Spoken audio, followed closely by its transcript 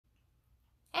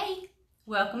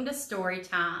Welcome to Story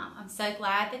Time. I'm so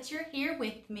glad that you're here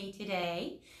with me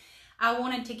today. I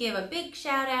wanted to give a big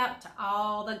shout out to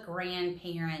all the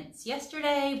grandparents.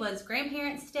 Yesterday was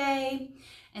Grandparents' Day,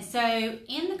 and so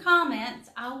in the comments,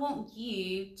 I want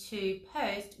you to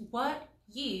post what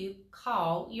you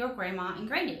call your grandma and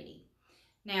granddaddy.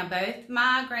 Now, both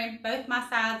my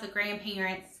sides of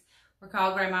grandparents were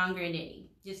called grandma and granddaddy,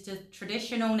 just as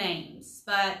traditional names.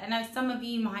 But I know some of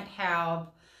you might have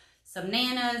some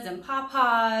nanas and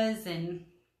papas and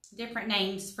different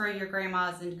names for your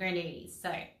grandmas and granddaddies.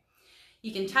 So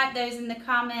you can type those in the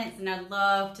comments, and I'd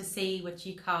love to see what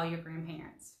you call your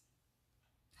grandparents.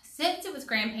 Since it was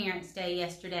Grandparents' Day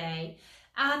yesterday,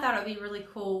 I thought it would be really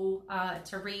cool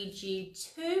to read you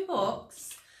two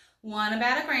books, one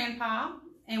about a grandpa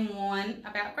and one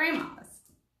about grandmas.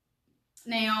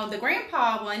 Now, the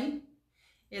grandpa one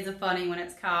is a funny one.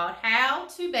 It's called How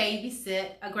to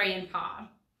Babysit a Grandpa.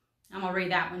 I'm going to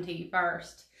read that one to you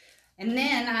first. And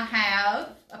then I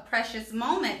have a Precious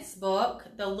Moments book,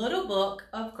 The Little Book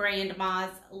of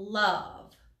Grandma's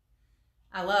Love.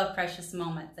 I love Precious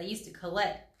Moments. I used to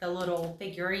collect the little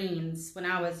figurines when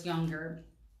I was younger.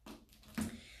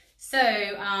 So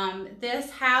this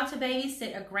How to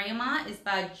Babysit a Grandma is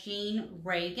by Jean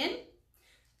Reagan.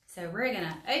 So we're going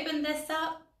to open this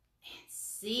up and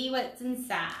see what's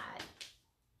inside.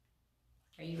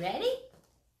 Are you ready?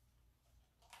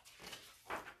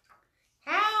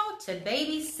 How to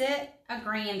Babysit a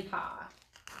Grandpa.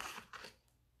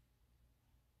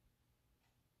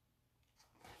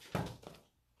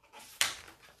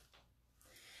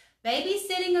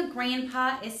 Babysitting a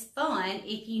grandpa is fun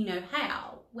if you know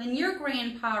how. When your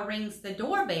grandpa rings the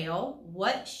doorbell,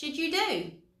 what should you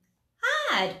do?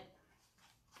 Hide.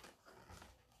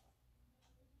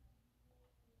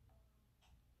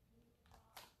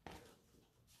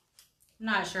 I'm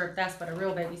not sure if that's what a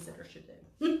real babysitter should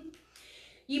do.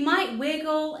 You might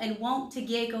wiggle and want to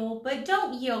giggle, but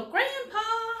don't yell, Grandpa!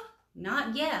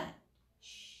 Not yet.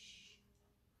 Shh.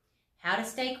 How to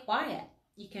stay quiet.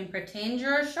 You can pretend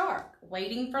you're a shark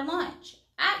waiting for lunch.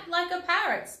 Act like a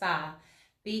pirate spy.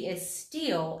 Be as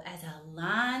still as a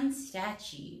lion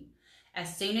statue.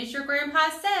 As soon as your grandpa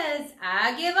says,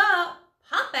 I give up,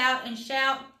 pop out and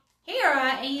shout, Here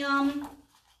I am.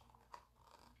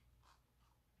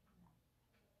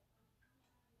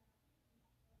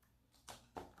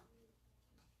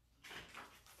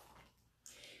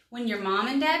 When your mom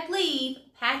and dad leave,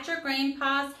 pat your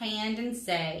grandpa's hand and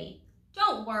say,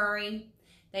 Don't worry,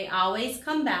 they always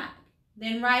come back.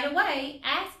 Then right away,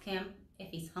 ask him if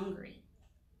he's hungry.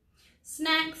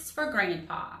 Snacks for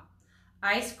grandpa.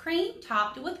 Ice cream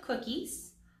topped with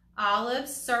cookies,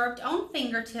 olives served on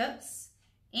fingertips,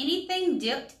 anything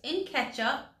dipped in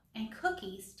ketchup, and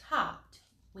cookies topped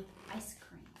with ice cream.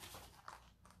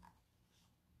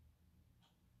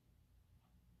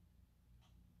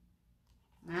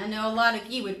 I know a lot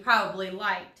of you would probably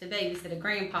like to babysit a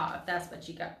grandpa if that's what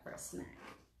you got for a snack.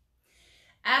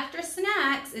 After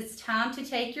snacks, it's time to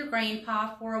take your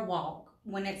grandpa for a walk.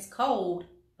 When it's cold,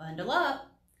 bundle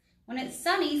up. When it's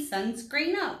sunny,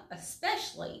 sunscreen up,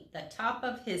 especially the top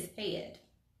of his head.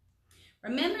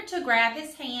 Remember to grab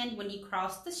his hand when you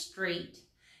cross the street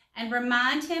and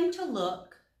remind him to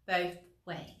look both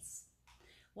ways.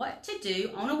 What to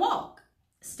do on a walk.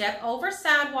 Step over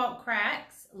sidewalk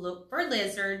cracks. Look for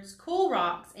lizards, cool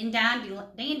rocks, and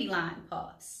dandelion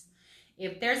puffs.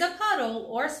 If there's a puddle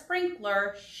or a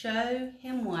sprinkler, show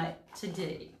him what to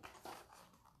do.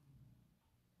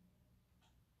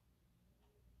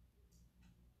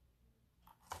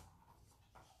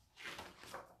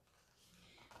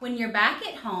 When you're back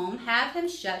at home, have him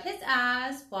shut his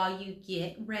eyes while you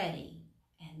get ready.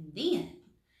 And then,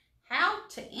 how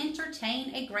to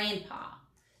entertain a grandpa.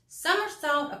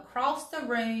 Somersault across the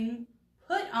room.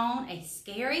 Put on a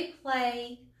scary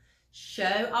play.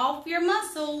 Show off your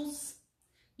muscles.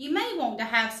 You may want to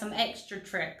have some extra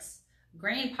tricks.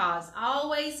 Grandpas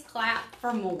always clap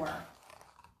for more.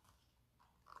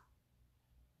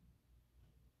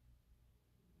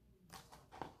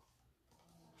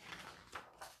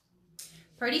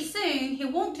 Pretty soon,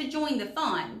 he'll want to join the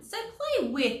fun, so play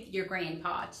with your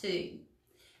grandpa too.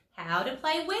 How to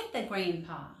play with the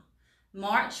grandpa.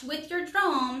 March with your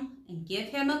drum and give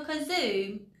him a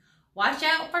kazoo. Watch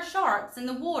out for sharks in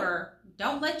the water.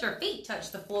 Don't let your feet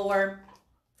touch the floor.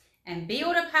 And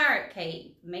build a pirate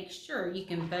cave. Make sure you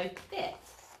can both fit.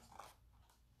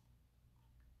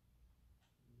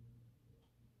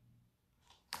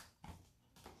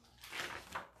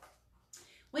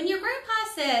 When your grandpa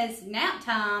says nap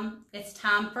time, it's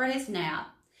time for his nap.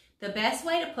 The best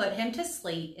way to put him to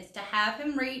sleep is to have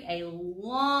him read a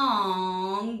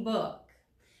long book.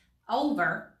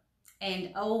 over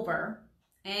and over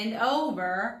and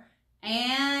over,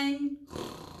 and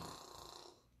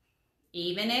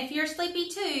even if you're sleepy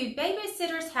too,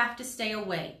 babysitters have to stay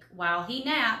awake. While he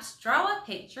naps, draw a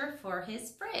picture for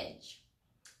his fridge.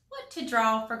 What to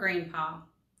draw for Grandpa?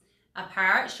 A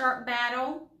pirate shark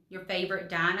battle, your favorite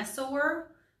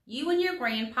dinosaur, you and your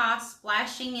grandpa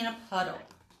splashing in a puddle.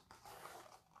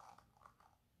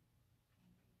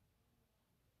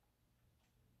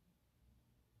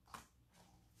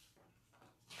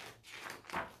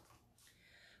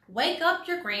 Wake up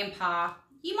your grandpa.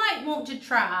 You might want to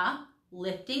try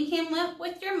lifting him up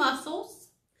with your muscles,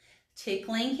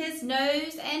 tickling his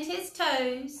nose and his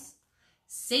toes,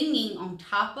 singing on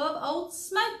top of Old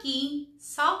Smoky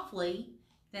softly,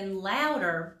 then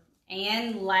louder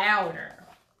and louder.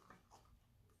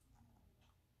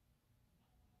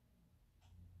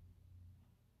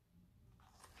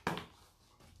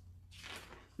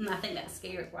 I think that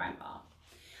scared Grandpa.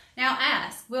 Now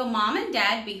ask, will Mom and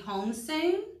Dad be home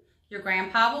soon? Your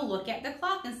grandpa will look at the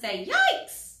clock and say,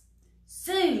 yikes!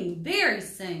 Soon, very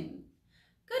soon.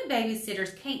 Good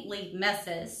babysitters can't leave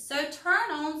messes, so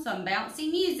turn on some bouncy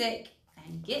music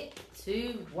and get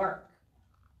to work.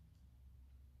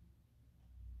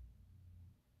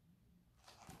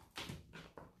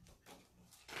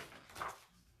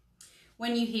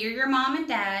 When you hear your mom and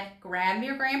dad, grab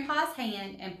your grandpa's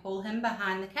hand and pull him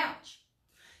behind the couch.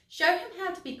 Show him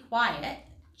how to be quiet,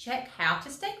 check how to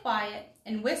stay quiet,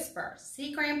 and whisper,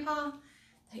 see, Grandpa,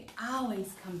 they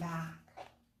always come back.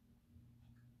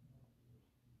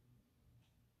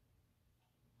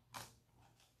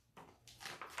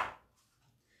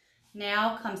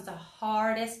 Now comes the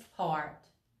hardest part,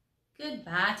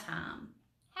 goodbye time.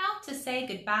 How to say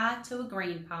goodbye to a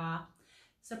grandpa.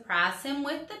 Surprise him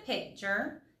with the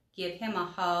picture, give him a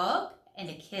hug and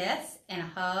a kiss and a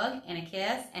hug and a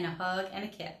kiss and a hug and a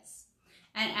kiss.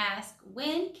 And ask,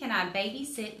 when can I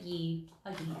babysit you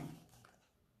again?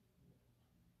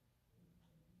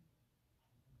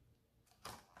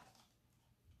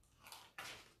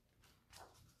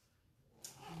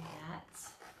 And that's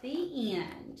the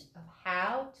end of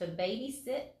how to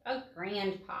babysit a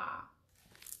grandpa.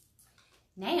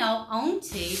 Now on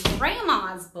to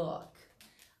Grandma's book.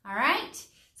 All right,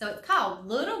 so it's called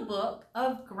Little Book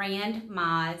of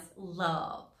Grandma's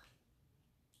Love.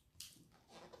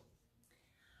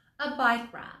 A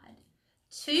bike ride,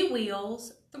 2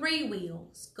 wheels, 3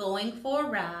 wheels, going for a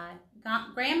ride.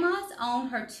 Grandma's on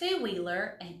her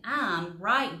 2-wheeler and I'm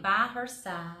right by her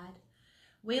side.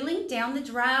 Wheeling down the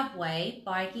driveway,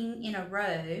 biking in a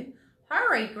row.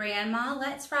 Hurry, Grandma,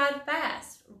 let's ride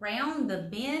fast. Round the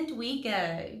bend we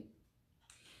go.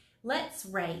 Let's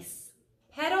race.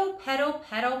 Pedal, pedal,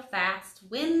 pedal fast.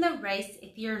 Win the race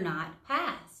if you're not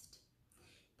past.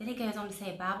 Then it goes on to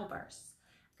say a Bible verse.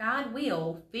 God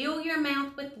will fill your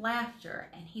mouth with laughter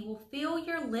and he will fill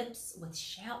your lips with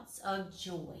shouts of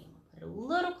joy. I'll put it a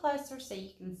little closer so you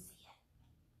can see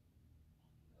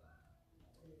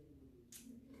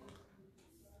it.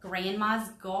 Grandma's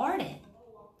garden.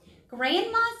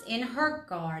 Grandma's in her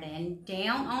garden,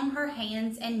 down on her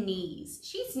hands and knees.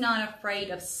 She's not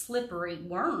afraid of slippery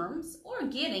worms or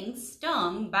getting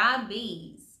stung by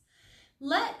bees.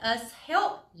 Let us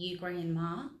help you,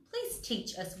 Grandma. Please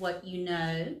teach us what you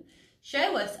know.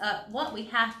 Show us what we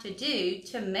have to do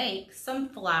to make some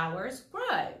flowers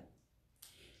grow.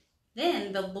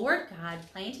 Then the Lord God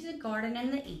planted a garden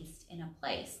in the east in a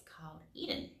place called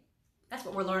Eden. That's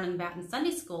what we're learning about in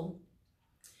Sunday school.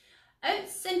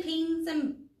 Oats and peas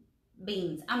and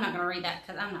beans. I'm not going to read that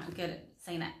because I'm not good at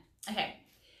saying that. Okay.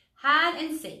 Hide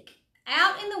and seek.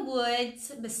 Out in the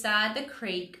woods beside the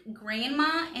creek,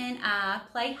 Grandma and I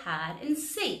play hide and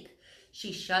seek.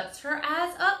 She shuts her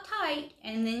eyes up tight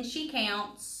and then she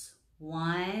counts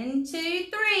 1, 2,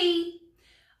 3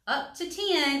 up to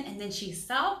 10, and then she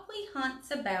softly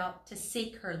hunts about to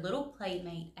seek her little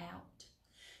playmate out.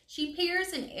 She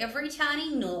peers in every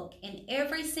tiny nook, in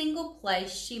every single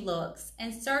place she looks,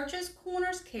 and searches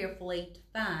corners carefully to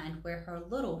find where her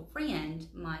little friend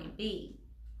might be.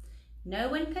 No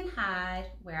one can hide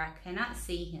where I cannot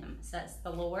see him, says the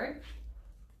Lord.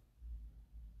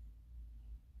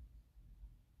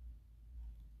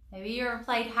 Have you ever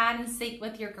played hide and seek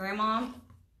with your grandma?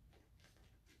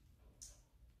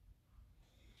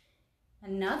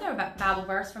 Another Bible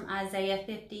verse from Isaiah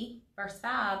 50, verse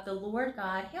 5, the Lord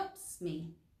God helps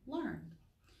me learn.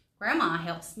 Grandma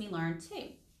helps me learn too.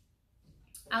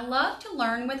 I love to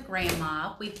learn with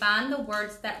Grandma. We find the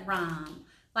words that rhyme,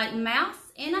 like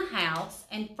mouse in a house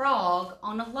and frog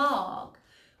on a log.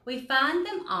 We find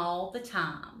them all the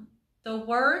time. The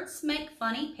words make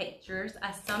funny pictures.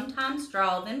 I sometimes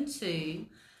draw them too.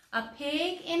 A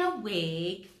pig in a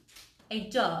wig, a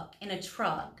duck in a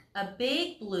truck, a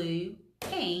big blue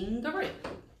kangaroo.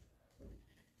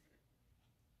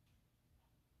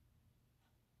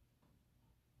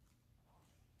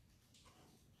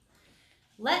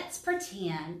 Let's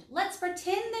pretend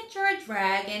that you're a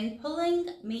dragon pulling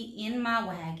me in my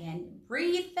wagon.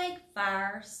 Breathe fake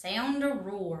fire, sound a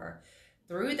roar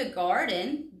through the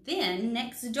garden, then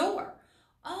next door.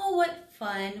 Oh, what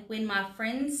fun when my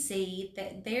friends see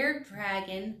that there's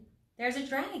a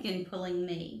dragon pulling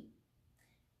me.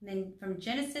 And then from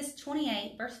Genesis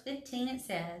 28, verse 15, it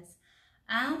says,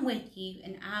 I'm with you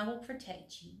and I will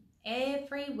protect you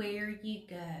everywhere you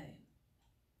go.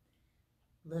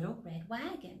 Little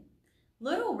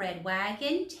red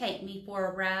wagon, take me for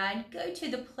a ride. Go to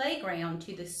the playground,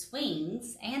 to the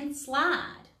swings, and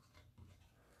slide.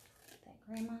 That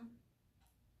Grandma?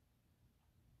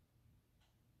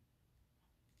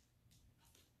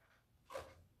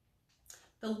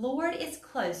 The Lord is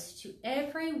close to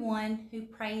everyone who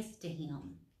prays to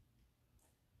him.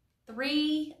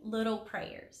 3 little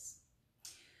prayers.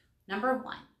 Number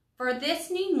 1. For this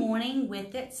new morning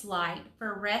with its light,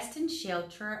 for rest and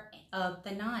shelter of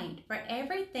the night, for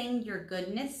everything your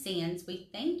goodness sends, we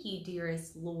thank you,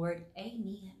 dearest Lord.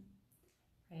 Amen.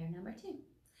 Prayer number 2.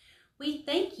 We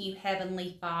thank you,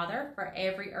 Heavenly Father, for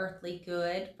every earthly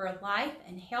good, for life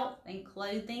and health and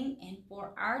clothing, and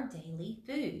for our daily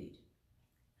food.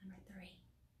 Number 3.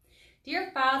 Dear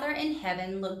Father in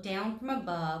heaven, look down from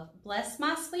above. Bless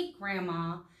my sweet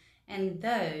grandma and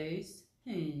those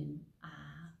whom I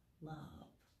love.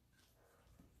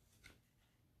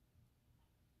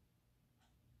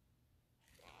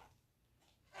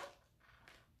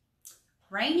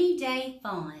 Rainy day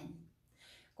fun.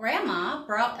 Grandma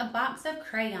brought a box of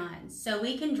crayons so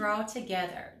we can draw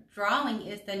together. Drawing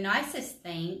is the nicest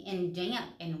thing in damp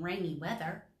and rainy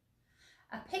weather.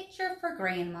 A picture for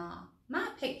Grandma. My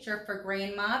picture for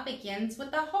Grandma begins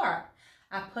with a heart.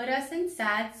 I put us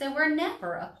inside so we're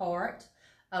never apart.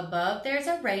 Above there's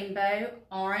a rainbow,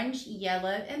 orange,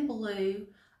 yellow, and blue.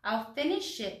 I'll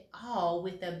finish it all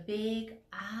with a big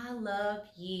I love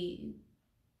you.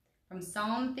 From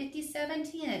Psalm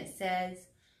 57:10 it says,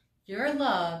 your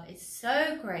love is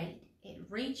so great, it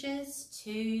reaches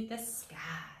to the skies.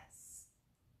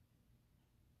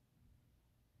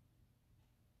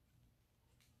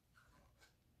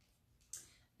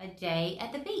 A day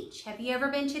at the beach. Have you ever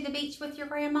been to the beach with your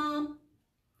grandma?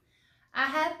 I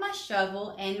have my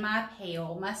shovel and my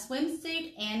pail, my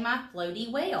swimsuit and my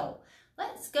floaty whale.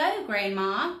 Let's go,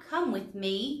 Grandma. Come with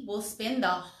me. We'll spend the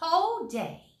whole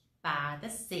day by the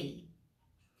sea.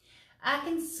 I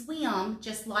can swim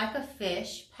just like a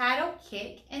fish, paddle,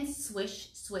 kick, and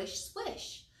swish, swish,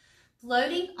 swish.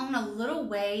 Floating on a little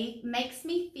wave makes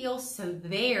me feel so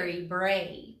very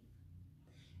brave.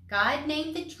 God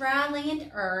named the dry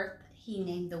land earth. He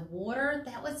named the water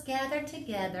that was gathered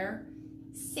together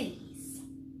seas.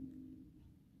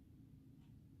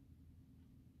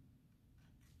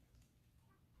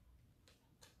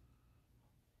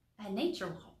 A nature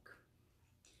walk.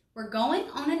 We're going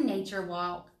on a nature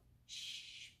walk.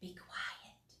 Shh, be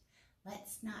quiet.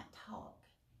 Let's not talk.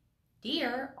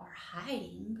 Deer are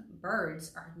hiding.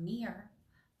 Birds are near.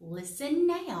 Listen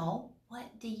now.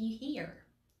 What do you hear?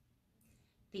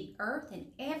 The earth and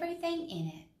everything in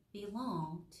it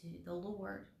belong to the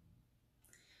Lord.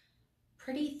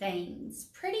 Pretty things,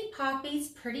 pretty poppies,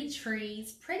 pretty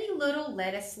trees, pretty little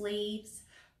lettuce leaves,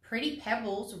 pretty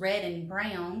pebbles, red and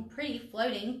brown, pretty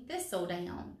floating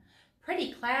thistledown,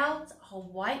 pretty clouds, all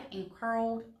white and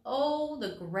curled. Oh,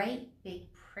 the great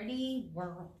big pretty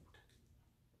world.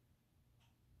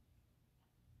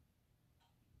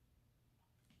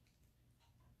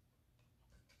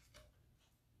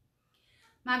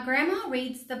 My grandma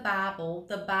reads the Bible.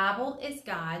 The Bible is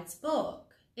God's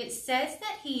book. It says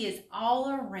that He is all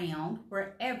around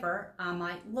wherever I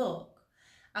might look.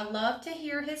 I love to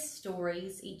hear His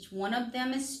stories. Each one of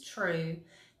them is true.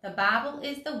 The Bible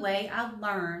is the way I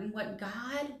learn what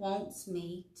God wants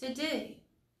me to do.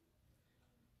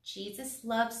 Jesus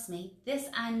loves me, this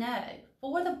I know,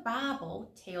 for the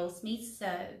Bible tells me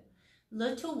so.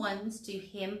 Little ones to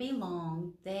Him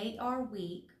belong. They are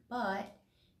weak, but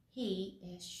He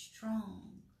is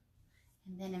strong.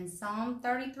 And then in Psalm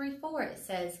 33:4 it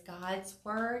says, God's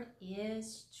word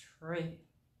is true.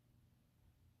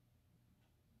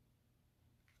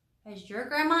 Has your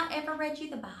grandma ever read you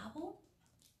the Bible?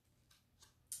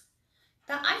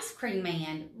 The ice cream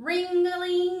man.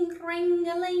 Ring-a-ling,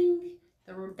 ring-a-ling.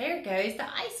 There goes the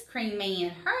ice cream man.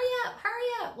 Hurry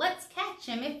up, let's catch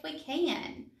him if we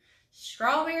can.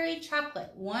 Strawberry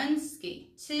chocolate, 1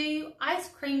 scoop. 2 ice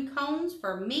cream cones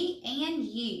for me and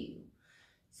you.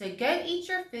 So go eat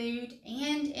your food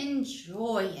and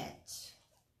enjoy it.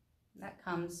 That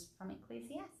comes from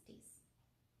Ecclesiastes.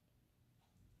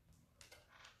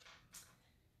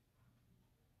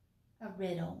 A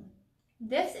riddle.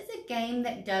 This is a game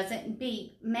that doesn't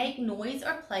beep, make noise,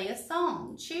 or play a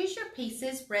song. Choose your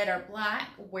pieces, red or black.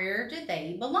 Where do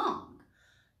they belong?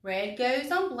 Red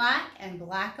goes on black and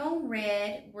black on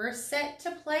red. We're set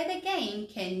to play the game.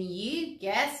 Can you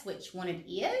guess which one it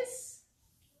is?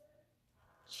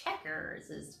 Checkers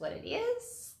is what it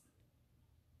is.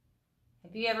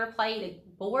 Have you ever played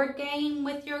a board game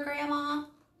with your grandma?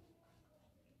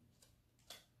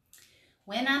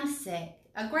 When I'm sick,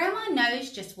 a grandma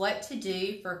knows just what to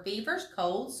do for fevers,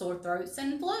 colds, sore throats,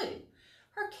 and flu.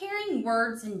 Her caring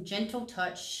words and gentle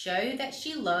touch show that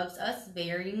she loves us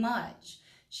very much.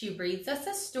 She reads us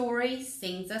a story,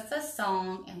 sings us a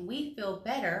song, and we feel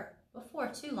better before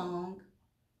too long.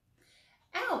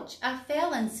 Ouch, I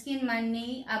fell and skinned my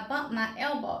knee. I bumped my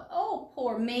elbow. Oh,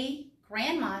 poor me.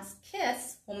 Grandma's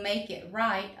kiss will make it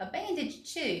right. A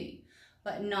bandage too,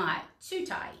 but not too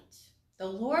tight. The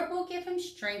Lord will give him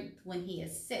strength when he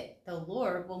is sick. The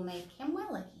Lord will make him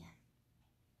well again.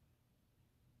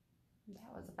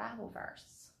 That was a Bible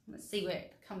verse. Let's see where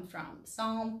it comes from.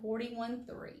 Psalm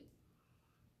 41:3.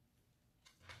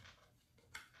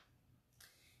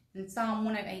 In Psalm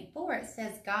 108:4, it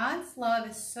says, God's love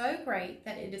is so great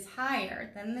that it is higher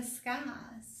than the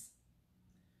skies.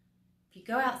 If you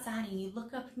go outside and you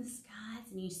look up in the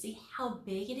skies and you see how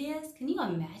big it is, can you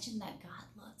imagine that God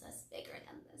loves us bigger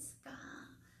than the sky?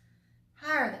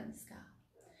 Higher than the sky.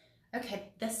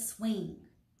 Okay, the swing.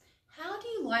 How do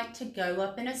you like to go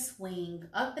up in a swing,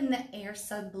 up in the air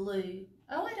so blue?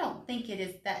 Oh, I don't think it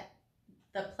is that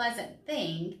the pleasant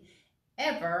thing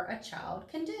ever a child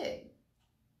can do.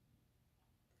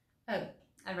 Oh,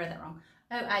 I read that wrong.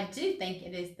 Oh, I do think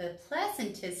it is the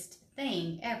pleasantest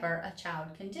thing ever a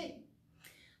child can do.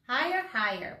 Higher,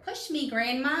 higher, push me,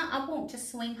 Grandma, I want to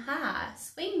swing high.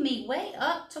 Swing me way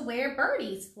up to where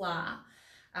birdies fly.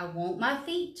 I want my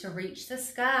feet to reach the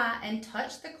sky and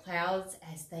touch the clouds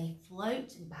as they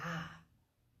float by.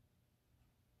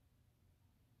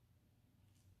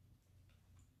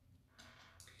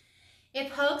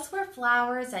 If hugs were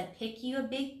flowers, I'd pick you a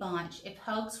big bunch. If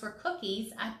hugs were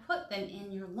cookies, I'd put them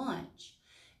in your lunch.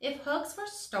 If hugs were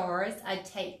stars, I'd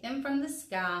take them from the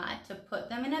sky to put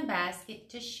them in a basket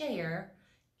to share,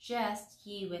 just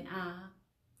you and I.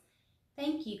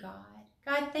 Thank you, God.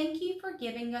 God, thank you for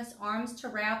giving us arms to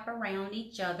wrap around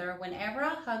each other. Whenever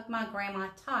I hug my grandma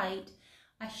tight,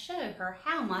 I show her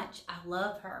how much I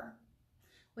love her.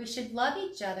 We should love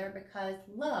each other because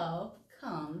love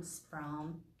comes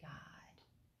from God.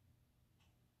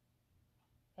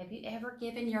 Have you ever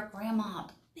given your grandma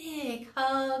a big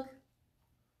hug?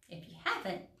 If you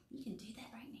haven't, you can do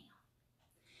that right now.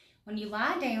 When you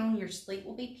lie down, your sleep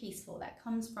will be peaceful. That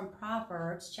comes from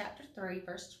Proverbs chapter 3,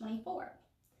 verse 24.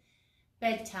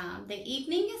 Bedtime. The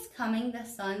evening is coming, the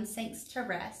sun sinks to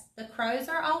rest. The crows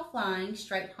are all flying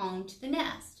straight home to the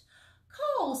nest.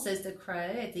 Call, says the crow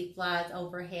as he flies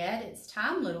overhead. It's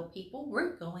time, little people,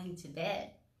 we're going to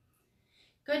bed.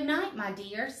 Good night, my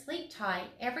dear. Sleep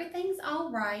tight. Everything's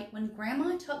all right. When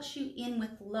Grandma tucks you in with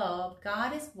love,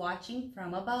 God is watching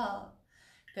from above.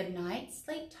 Good night.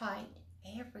 Sleep tight.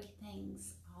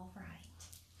 Everything's all right.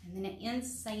 And then it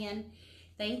ends saying,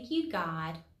 thank you,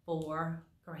 God, for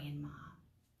Grandma.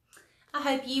 I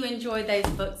hope you enjoyed those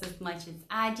books as much as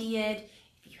I did.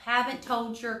 If you haven't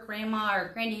told your grandma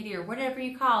or granddaddy or whatever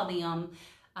you call them,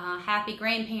 happy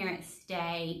Grandparents'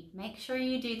 Day, make sure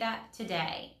you do that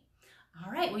today.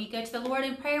 All right, will you go to the Lord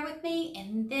in prayer with me?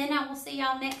 And then I will see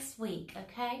y'all next week,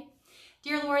 okay?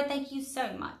 Dear Lord, thank you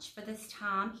so much for this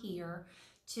time here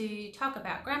to talk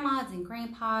about grandmas and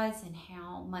grandpas and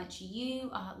how much you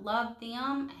love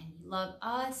them and you love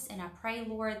us. And I pray,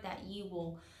 Lord, that you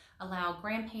will allow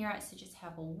grandparents to just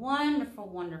have a wonderful,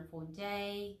 wonderful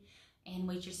day. And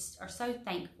we just are so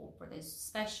thankful for those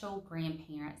special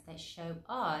grandparents that show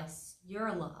us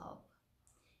your love.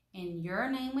 In your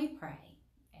name we pray.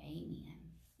 Amen.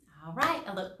 All right,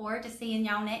 I look forward to seeing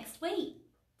y'all next week.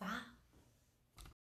 Bye.